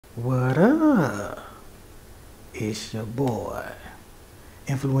What up? It's your boy,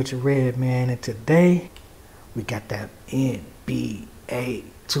 Influential Red Man, and today we got that NBA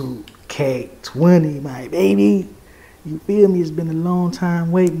 2K20, my baby. You feel me? It's been a long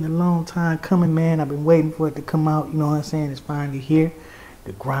time waiting, a long time coming, man. I've been waiting for it to come out, you know what I'm saying? It's finally here.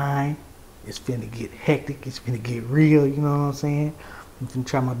 The grind is finna get hectic, it's finna get real, you know what I'm saying? I'm finna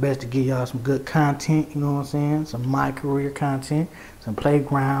try my best to give y'all some good content, you know what I'm saying? Some my career content, some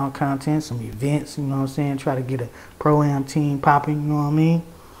playground content, some events, you know what I'm saying? Try to get a pro-am team popping, you know what I mean?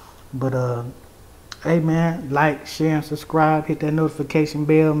 But hey man, like, share, and subscribe, hit that notification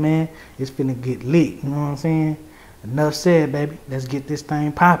bell, man. It's finna get lit, you know what I'm saying? Enough said, baby. Let's get this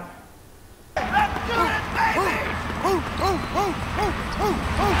thing popping.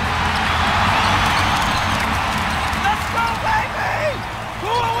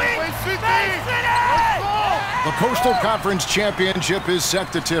 The Coastal Conference Championship is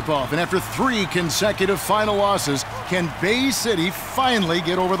set to tip off, and after 3 consecutive final losses, can Bay City finally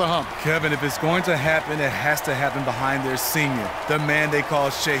get over the hump? Kevin, if it's going to happen, it has to happen behind their senior, the man they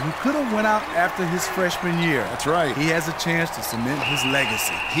call Shea, who could have went out after his freshman year. That's right. He has a chance to cement his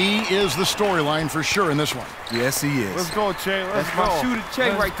legacy. He is the storyline for sure in this one. Yes, he is. Let's go, Che. Let's That's go. my shooter,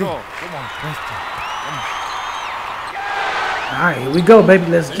 Che, right there. Come on. Let's go. All right, here we go, baby.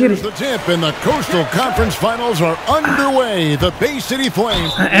 Let's get it. The tip, and the Coastal Conference Finals are underway. The Bay City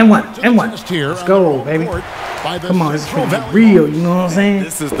Flames. And one. Let's go, baby. Come on, it's gonna be real, you know what I'm saying?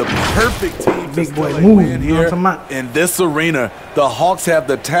 This is the perfect team Big to boy still move, win you know what I'm here talking about? in this arena. The Hawks have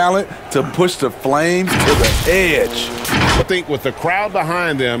the talent to push the Flames to the edge. I think with the crowd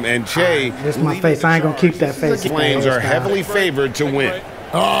behind them and Che, This is my face. I ain't gonna keep that face. the Flames are heavily favored to win.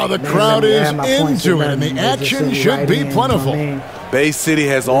 Oh, the Man, crowd let me is add my points into it, to and the that. Just action send it should right be in, you know what I plentiful. mean? Bay City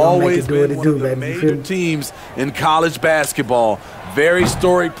has gonna make always it do what been it one do, of the baby. You major feel me? teams in college basketball. Very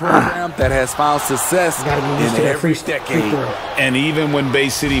storied program that has found success Gotta get used in to that every free decade. throw. And even when Bay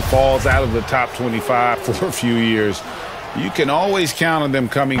City falls out of the top 25 for a few years, you can always count on them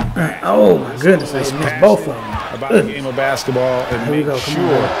coming Oh my goodness, I missed both of them. about the game of basketball and Here we make go, come sure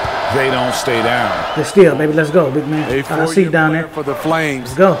on. they don't stay down. Just still, baby. Let's go, big man. A I see four-year you down player there. for the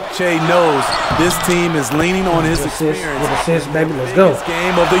Flames. Let's go. Che knows this team is leaning on his With experience. assist, baby. Let's go. Biggest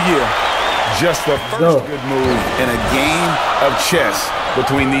game of the year. Just the go. first good move in a game of chess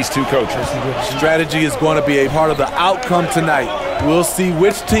between these two coaches. Strategy is going to be a part of the outcome tonight. We'll see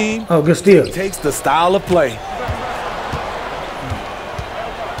which team Oh, good steal. takes the style of play.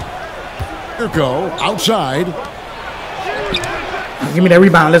 Here go outside. Give me that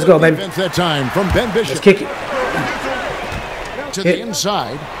rebound. Let's go, baby. Defense that time from Ben Bishop Let's kick it. to the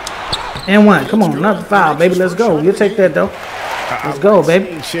inside. And one. Come on, another foul, baby. Let's go. You'll take that, though. Let's go,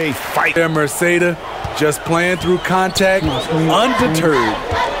 baby. Shea fight. There, Mercedes just playing through contact, undeterred.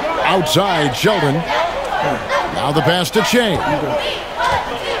 Outside Sheldon. Now the pass to Che.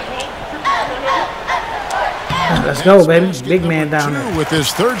 Let's go, baby. Big man down there. With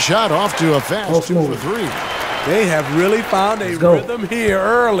his third shot off to a fast Post 2 move. for 3. They have really found a Let's go. rhythm here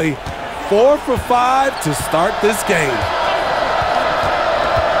early. 4 for 5 to start this game.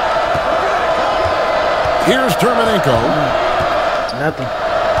 Here's Terminenko. Nothing.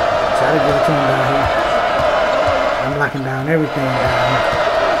 Try to get a team down here. I'm locking down everything down here.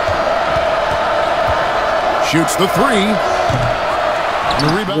 Shoots the 3.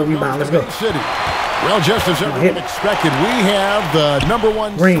 The Good rebound. Let's go. City. Well, just as everyone expected, we have the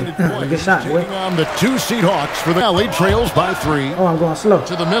 #1 Green. seeded Flames Good shot, boy. taking on the 2-seed Hawks for the Valley. Trails by 3. Oh, I'm going slow.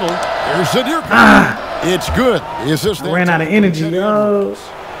 To the middle. Here's the Deer. It's good. Is this I ran out of energy, yo.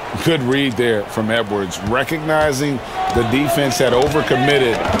 Good read there from Edwards, recognizing the defense had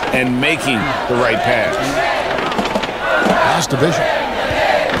overcommitted and making the right pass. Pass to Bishop.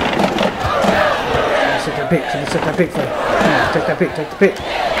 Set that pick. Set that pick for you. Take that pick. Take the pick.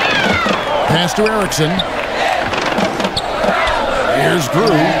 Pass to Erickson. Here's Grew.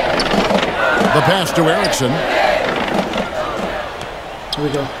 The pass to Erickson. Here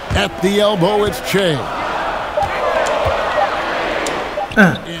we go. At the elbow, it's Che.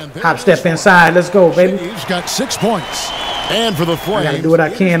 Hop step inside. Let's go, baby. He's got 6 points. And for the Flames, I gotta do what I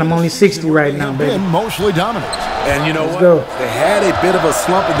can. I'm only 60 right now, baby. been mostly dominant. And you know Let's what? go. They had a bit of a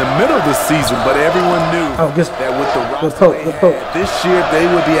slump in the middle of the season, but everyone knew Oh, good. that with the roster poke, they good poke. had this year, they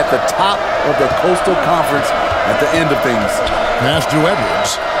would be at the top of the Coastal Conference at the end of things. Pass to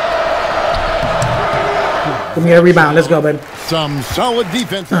Edwards. Give me a rebound. Let's go, baby. Some solid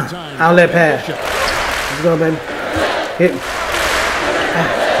defense that time. Outlet pass. Let's go, baby. Hit me.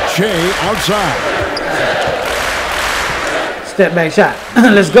 Che outside. step back shot.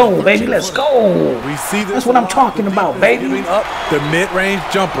 Let's go, baby. Let's go. We see this. That's what I'm talking about, baby. Giving up the mid-range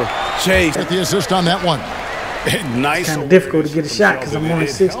jumper. Chase. Get the assist on that one. Nice. Kind of difficult to get a shot because I'm only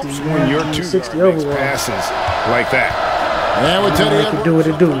 60. When you're 60 overall. passes like that. And with Teddy I can do what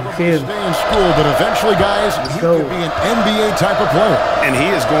it do. You feel me? stay in school, but eventually, guys, he could be an NBA type of player. And he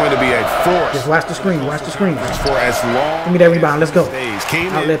is going to be a force Just watch the screen. Watch the screen. for as long. Give me that rebound. Let's go. Stays. Came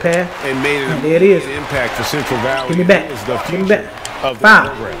in Outlet pass. and made an There it is. impact for Central Valley. Give me back. It is the Give me future back. of the Foul.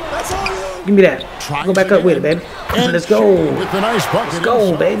 program. Give me that. Go back up with it, baby. And Let's go. with the nice bucket. Let's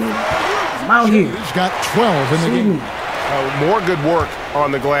go, baby. I'm out here. He's got 12 in the See game. me. More good work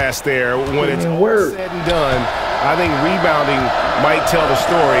on the glass there. When it's all Word. said and done, I think rebounding might tell the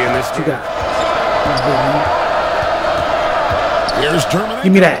story in this. What you got? Here's Terminator.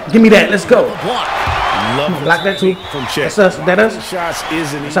 Give me that. Give me that. Let's go. Block. Love Block that too. from Chet. That's us. That us. Shots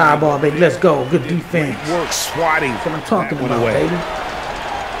isn't That's our ball, baby. Let's go. Good defense. work swatting. That's what I'm talking that one about, away. baby.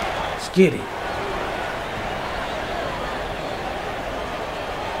 Let's get it.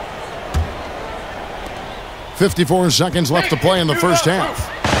 .54 seconds left to play in the first half.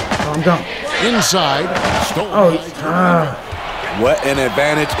 Oh, I'm done. Inside. Stolen Oh, by What an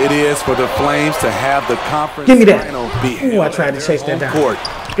advantage it is for the Flames to have the conference Give me that. final be Ooh, I held tried to chase that on down. court.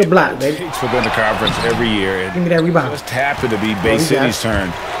 Good block, baby. Takes for them the conference every year. Give And me that rebound. just happened to be Bay you got City's it.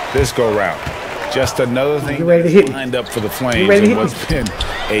 turn this go round. Just another thing Get ready to hit me. lined up for the Flames ready to in hit what's been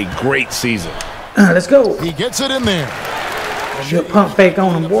a great season. Let's go. He gets it in there. Good pump fake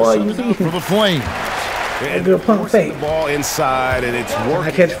on him, boy. You see For me? the Flames. And good pump forcing fake. the ball inside, and it's Can I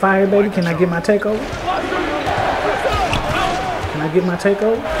working. catch fire, baby? Can I get my takeover? Can I get my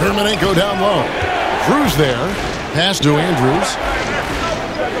takeover? Hermanenko down low. Cruz there. Pass to Andrews.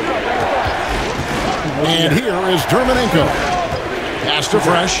 And here is Terminenko. Pass to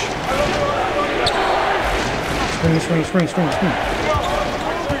Fresh. Screen.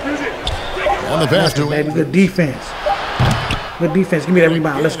 On the pass to Baby, good defense. Good defense. Give me that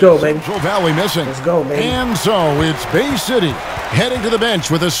rebound. Let's go, baby. Central Valley missing. Let's go, baby. And so it's Bay City heading to the bench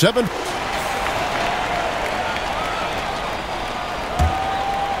with a 7.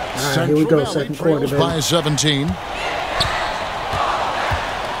 All right, here we go. Second quarter, baby. By 17.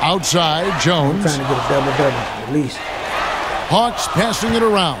 Outside, Jones. Trying to get a double-double, at least. Hawks passing it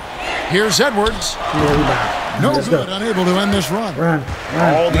around. Here's Edwards. Give me that rebound. No Let's good, go. unable to end this run. Run.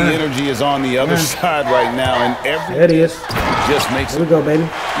 All the energy is on the other side right now, and every There it is. just makes Here it. we go, baby.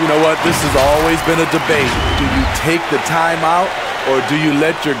 You know what? This has always been a debate. Do you take the timeout or do you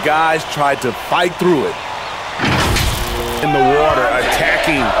let your guys try to fight through it? In the water,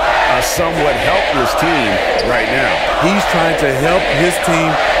 attacking a somewhat helpless team right now. He's trying to help his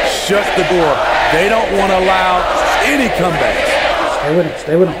team shut the door. They don't want to allow any comebacks. Stay with him.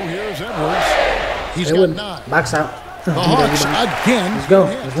 Stay with him. Here's Edwards. He's Stay got with him. 9. Box out. The Give me that Hawks rebound. again. Let's go.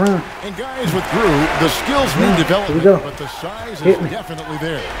 Let's run. And guys with Drew, the skills need development, Here we go. but the size Hit is me. definitely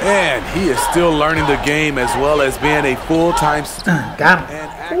there. And he is still learning the game as well as being a full-time student Got him.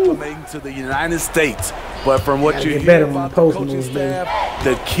 and acclimating to the United States. But from what Gotta you get hear better on about the the post coaching moves, baby. staff,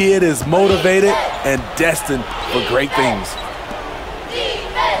 the kid is motivated and destined for great things.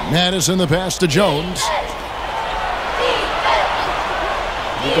 Madison the pass to Jones.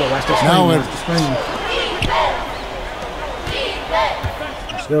 Here we go. Watch the screen. Now Watch it- the screen.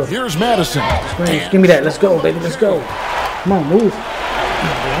 Let's go. Here's Madison. Screen. Give me that. Let's go, baby. Let's go. Come on, move.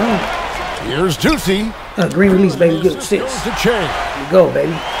 Here's Ducey. Green release, baby. Good Goes six. to Che. Here we go,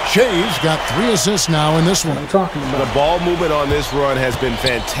 baby. Che's got 3 assists now in this one. I'm talking The about. ball movement on this run has been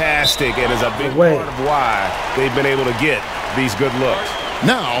fantastic and is a big Away. part of why they've been able to get these good looks.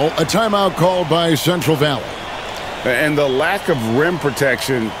 Now, a timeout called by Central Valley. And the lack of rim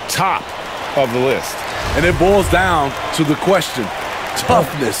protection, top of the list. And it boils down to the question,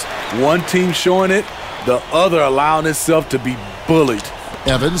 toughness. One team showing it, the other allowing itself to be bullied.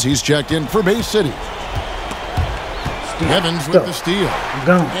 Evans, he's checked in for Bay City. Evans with the steal. I'm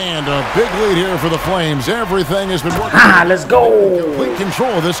gone. And a big lead here for the Flames. Everything has been working. Let's go. Complete control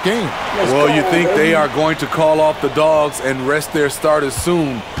of this game. Well, you think they are going to call off the dogs and rest their starters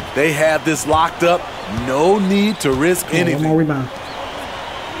soon. They have this locked up. No need to risk One more anything. rebound.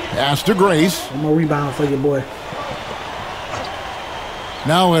 Pass to Grace. One more rebound for your boy.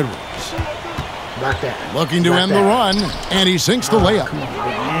 Now Edwards. Block that. Looking to Block end that. the run. And he sinks the layup. Come on, big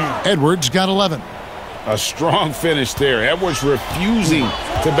man. Edwards got 11. A strong finish there. Edwards refusing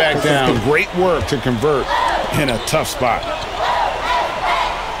to back down. Great work to convert in a tough spot.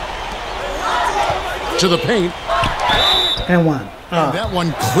 To the paint. And one. And that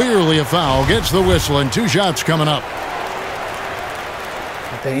one clearly a foul. Gets the whistle and 2 shots coming up.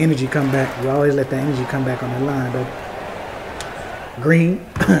 Let that energy come back. You always let that energy come back on the line, baby. Green.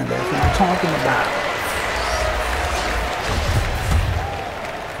 That's what I'm talking about.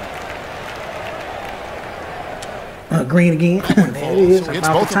 Green again. There it is. It's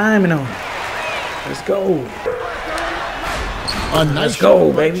About both the timing on it. Let's go. A nice Let's go,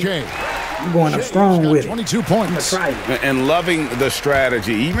 shot by baby. Jay. I'm going up strong with it. 22 points. That's right. And loving the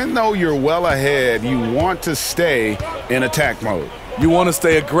strategy. Even though you're well ahead, you want to stay in attack mode. You want to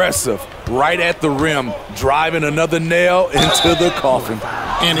stay aggressive, right at the rim, driving another nail into the coffin.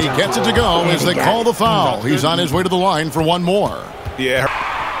 And he gets it to go as they call the foul. He's on his way to the line for one more. Yeah.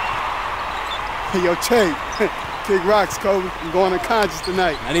 Hey, yo, Che. Kick rocks, Kobe. I'm going unconscious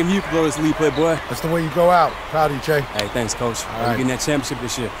tonight. I didn't you blow this lead, playboy. That's the way you go out. Proud of you, Che. Hey, thanks, coach. All We're right. getting that championship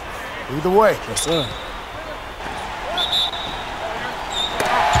this year. Either way. Yes, sir.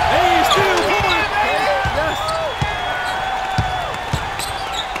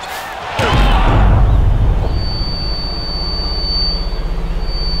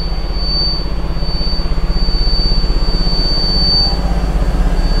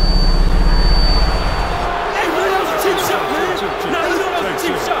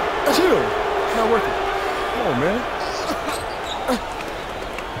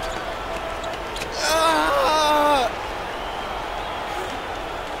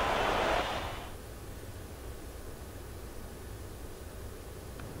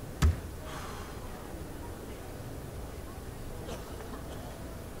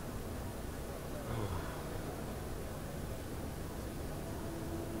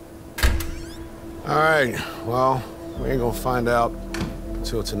 All right, well, we ain't gonna find out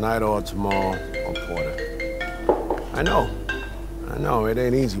until tonight or tomorrow on Porter. I know, it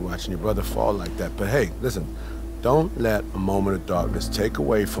ain't easy watching your brother fall like that, but hey, listen, don't let a moment of darkness take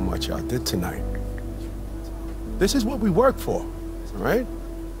away from what y'all did tonight. This is what we work for, all right?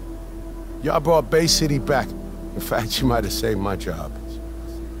 Y'all brought Bay City back. In fact, you might have saved my job.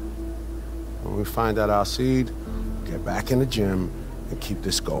 When we find out our seed, get back in the gym and keep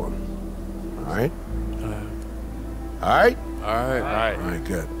this going. All right? All right? All right. All right,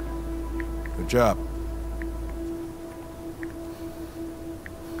 good. Good job.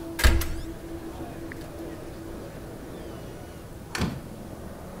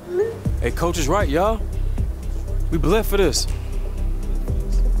 Hey, coach is right, y'all. We bled for this.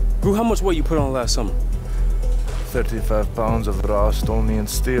 Drew, how much weight you put on last summer? 35 pounds of raw Estonian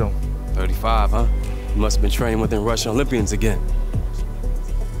steel. 35, huh? You must have been training with them Russian Olympians again.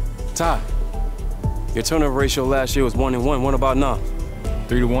 Ty, your turnover ratio last year was 1-1. What about now?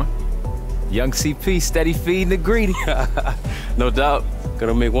 3-1. Young CP, steady feeding the greedy. No doubt.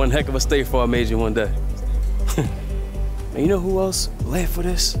 Gonna make one heck of a stay for our major one day. And you know who else bled for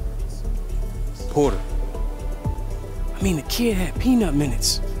this? Porter. I mean, the kid had peanut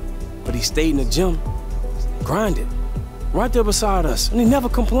minutes, but he stayed in the gym, grinded, right there beside us, and he never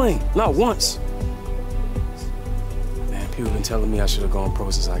complained, not once. Man, people been telling me I should have gone pro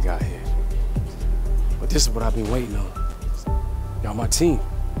since I got here. But this is what I've been waiting on. Y'all my team.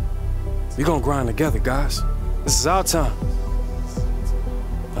 We gonna grind together, guys. This is our time.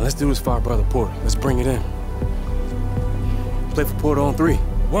 Now let's do this for our brother Porter. Let's bring it in. Play for Porter on 3.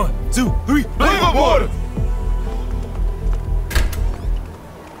 1, 2, 3, play for Porter!